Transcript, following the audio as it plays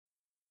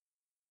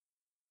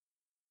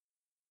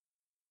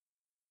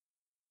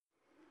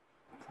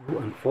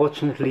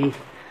Unfortunately,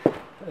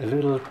 a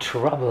little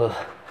trouble.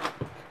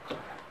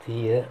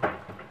 The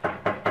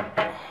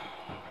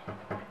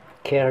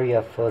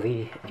carrier for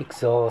the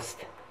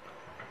exhaust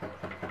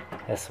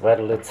has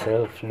rattled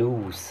itself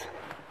loose.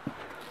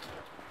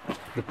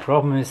 The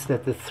problem is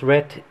that the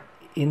thread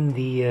in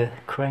the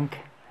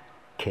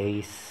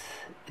crankcase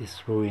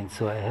is ruined,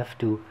 so I have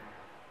to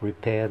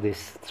repair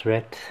this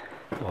thread,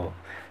 or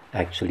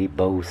actually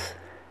both.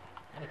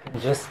 I can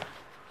just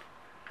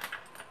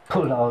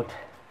pull out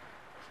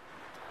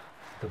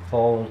the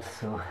bolt,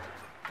 so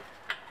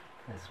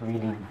there's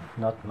really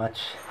not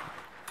much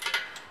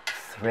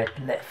thread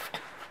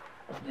left.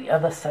 The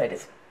other side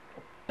is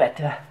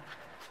better,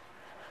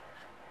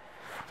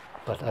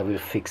 but I will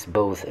fix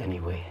both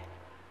anyway.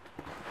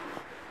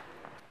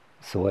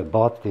 So I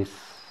bought this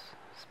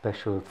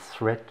special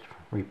thread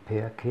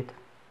repair kit.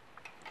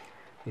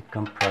 It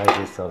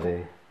comprises of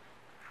a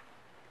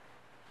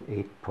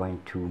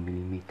 8.2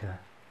 millimeter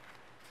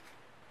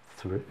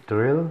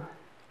drill,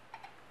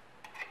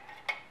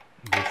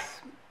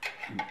 this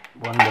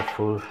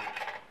wonderful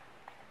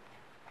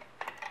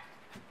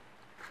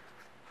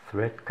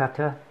thread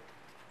cutter,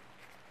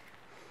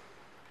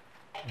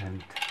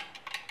 and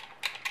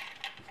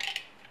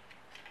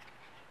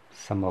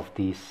some of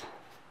these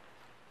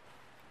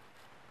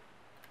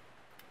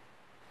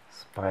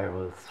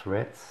spiral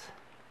threads,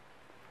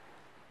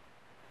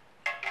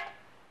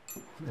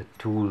 a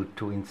tool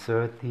to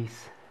insert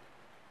these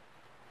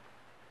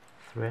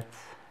threads,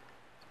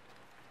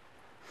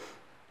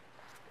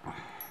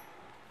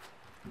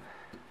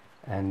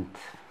 and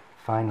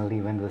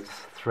finally, when the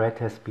thread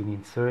has been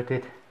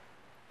inserted,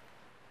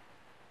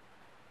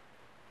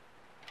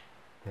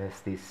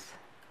 there's this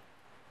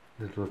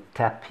little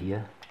tab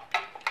here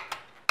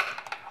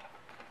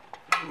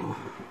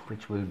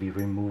which will be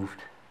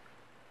removed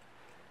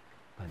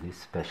by this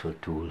special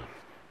tool.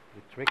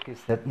 The trick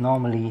is that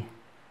normally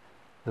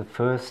the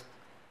first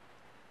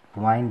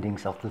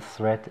windings of the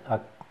thread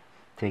are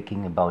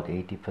taking about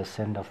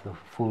 80% of the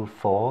full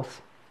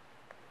force,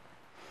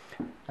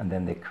 and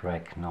then they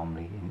crack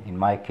normally. In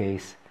my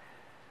case,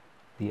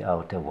 the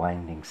outer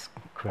windings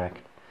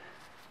cracked,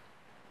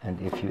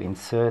 and if you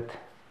insert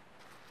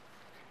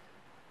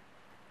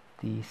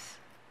these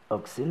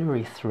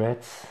auxiliary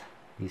threads,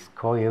 these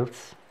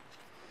coils,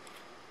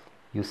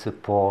 you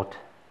support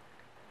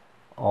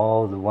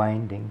all the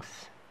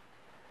windings,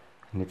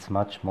 and it's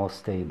much more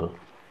stable.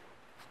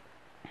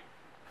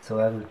 So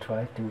I will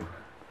try to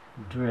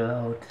drill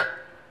out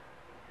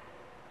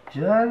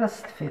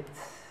just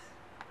fits.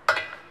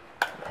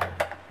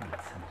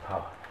 Need some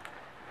power.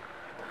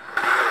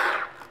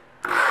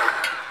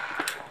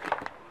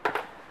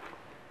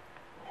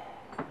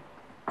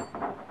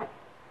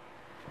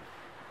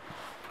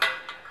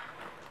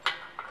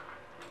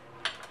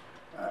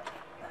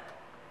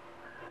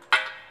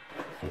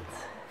 Fits.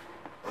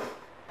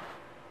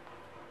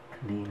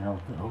 Clean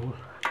out the hole.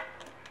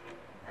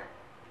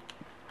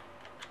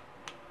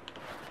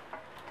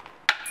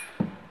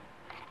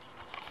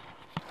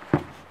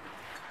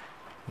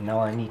 Now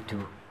I need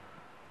to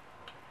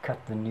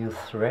cut the new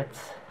threads.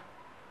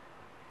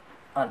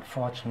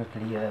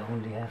 Unfortunately, I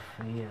only have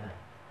a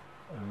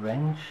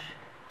wrench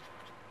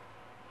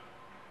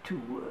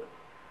to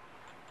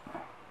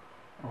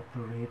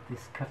operate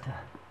this cutter.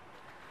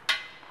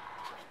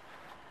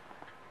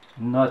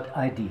 Not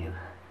ideal.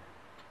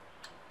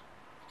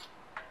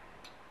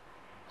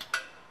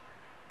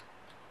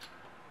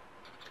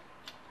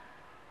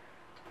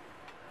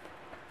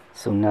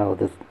 So now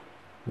the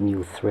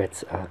new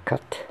threads are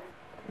cut,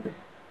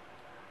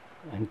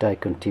 and I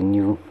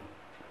continue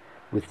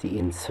with the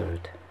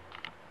insert.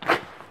 The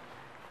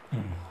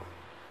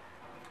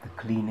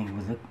cleaning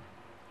with a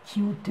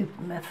Q-tip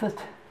method.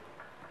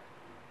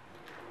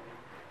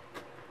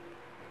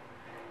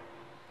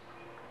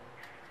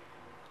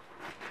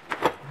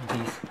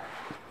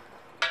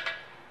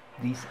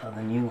 These are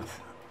the new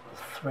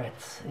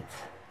threads. It's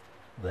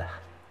blech.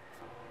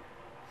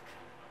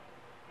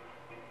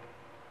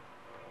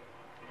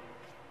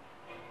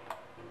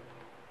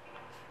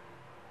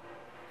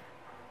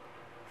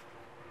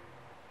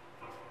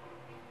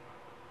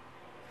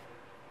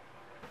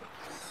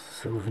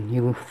 So the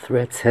new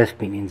threads have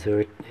been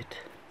inserted.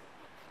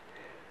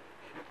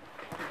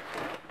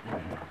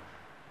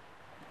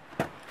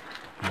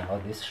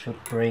 Now this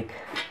should break.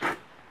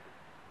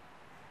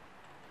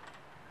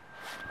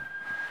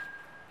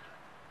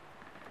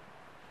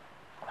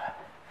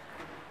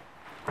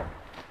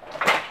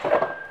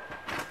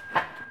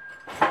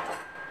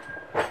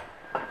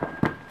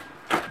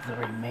 The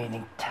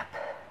remaining tap.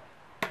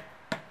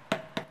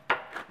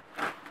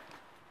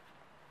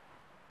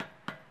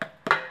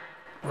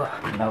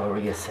 Now a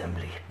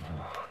reassembly.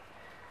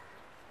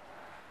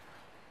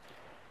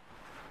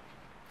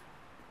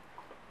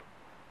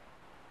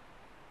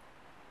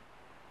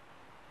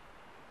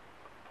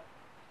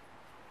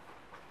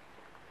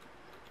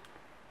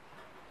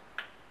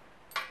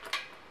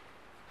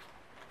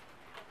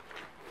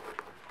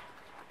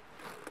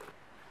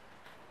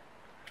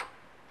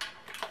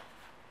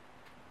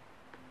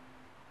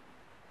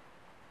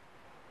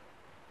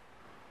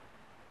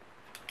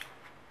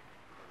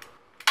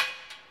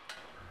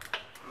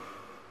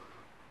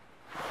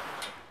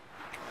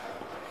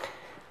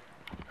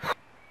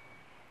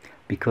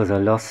 because I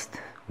lost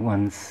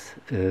once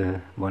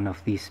one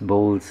of these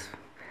bolts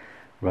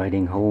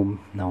riding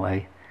home. Now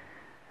I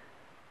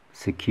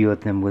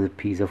secured them with a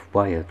piece of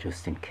wire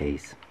just in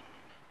case.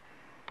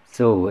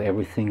 So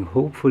everything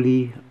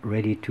hopefully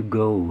ready to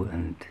go,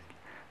 and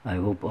I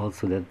hope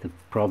also that the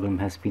problem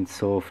has been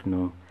solved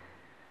now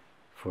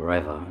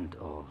forever and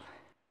all.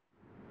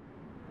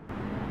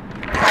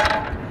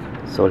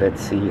 So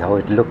let's see how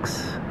it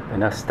looks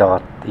when I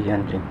start the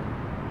engine.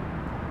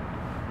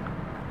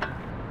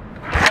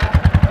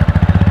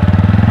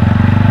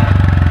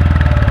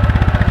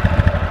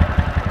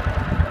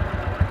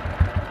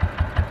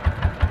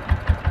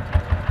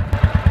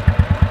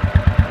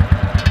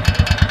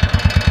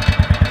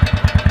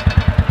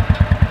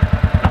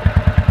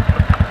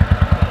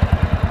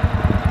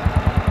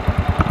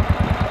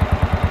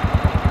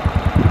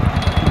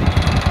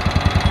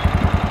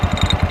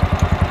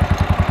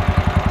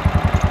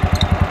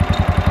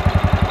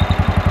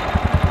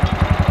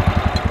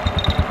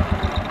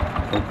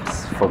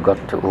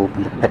 Forgot to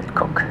open the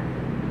petcock.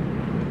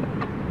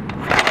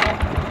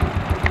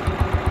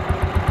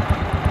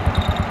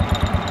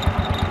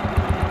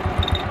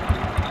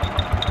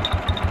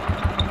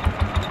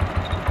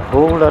 A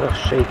whole lot of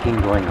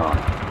shaking going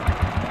on.